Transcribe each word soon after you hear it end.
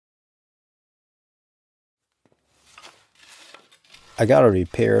I got a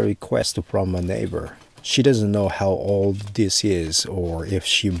repair request from a neighbor. She doesn't know how old this is, or if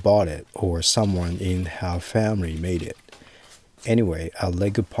she bought it, or someone in her family made it. Anyway, a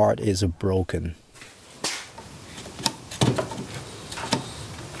leg part is broken.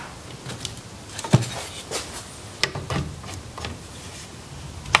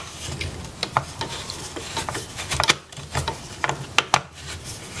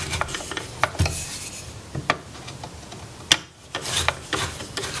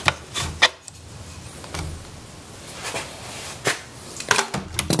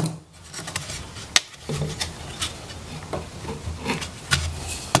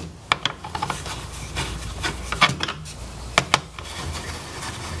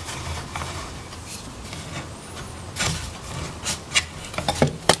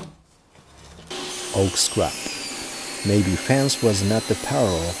 Oak scrap. Maybe fence was not the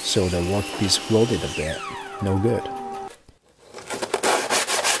parallel, so the workpiece floated a bit. No good.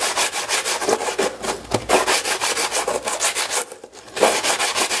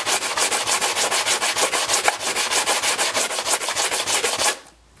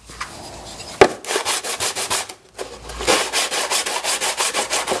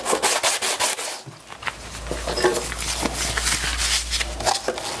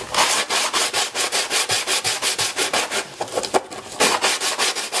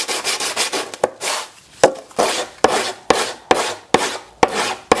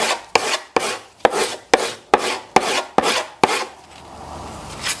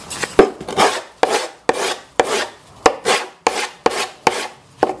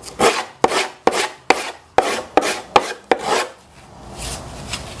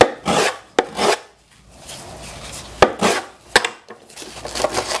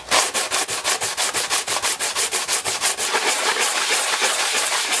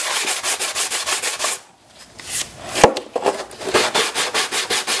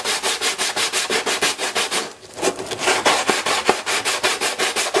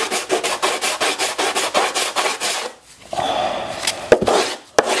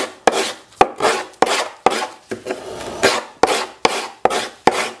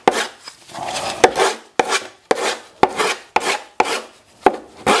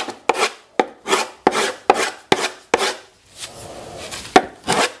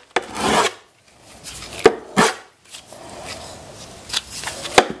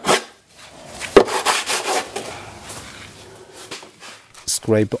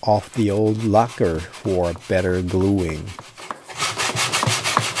 Scrape off the old lacquer for better gluing.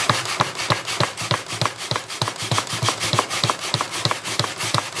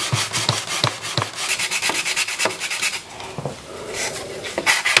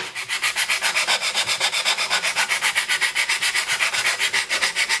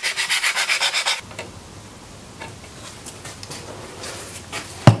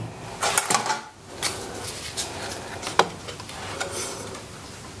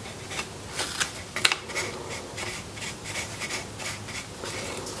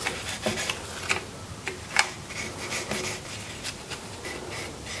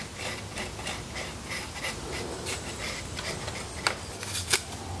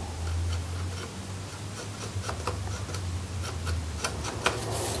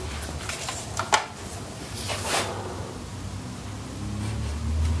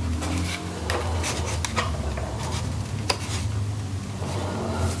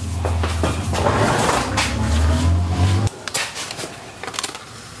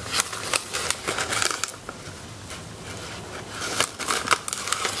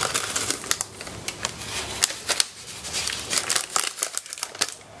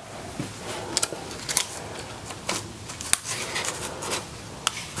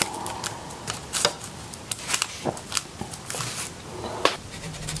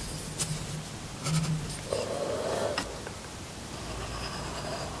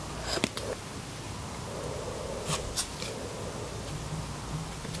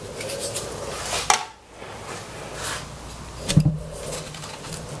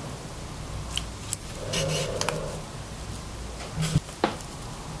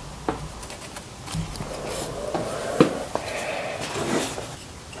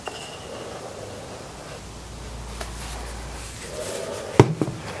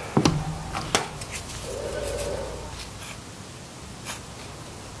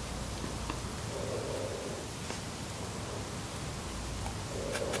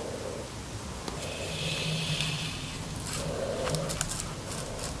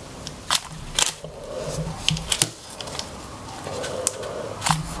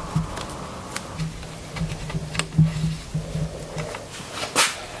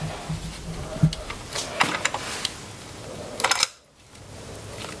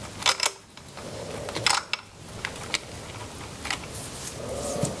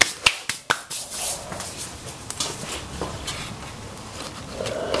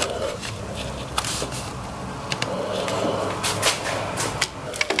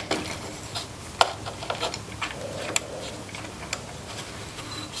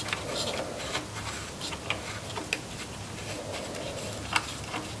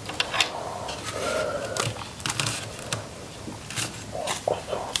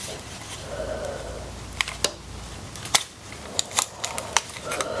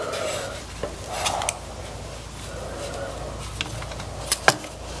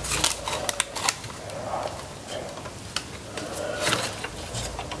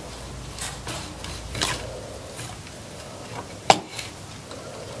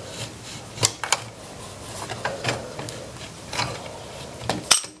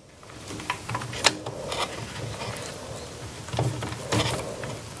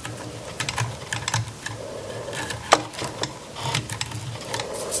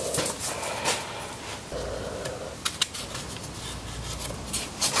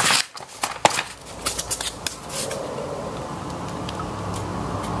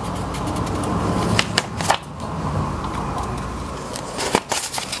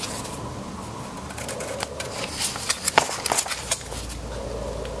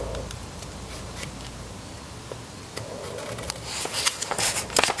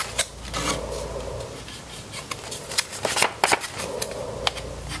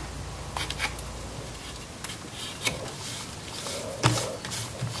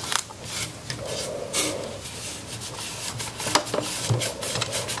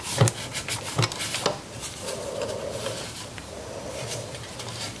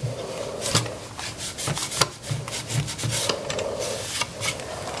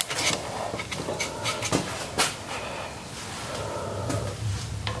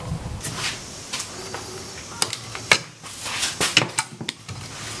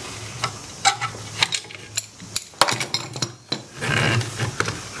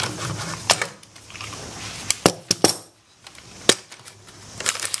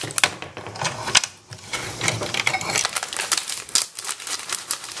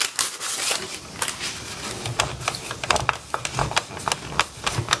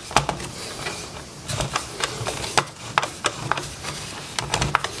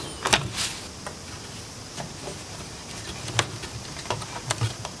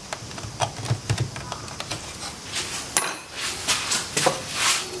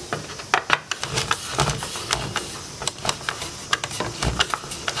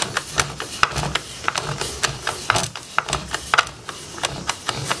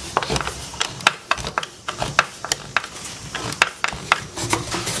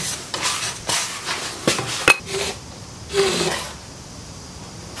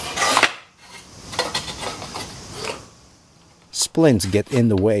 Splints get in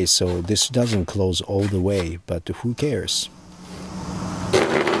the way, so this doesn't close all the way, but who cares?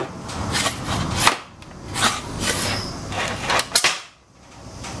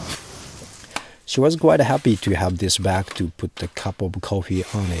 She was quite happy to have this bag to put a cup of coffee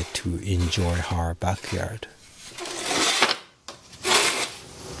on it to enjoy her backyard.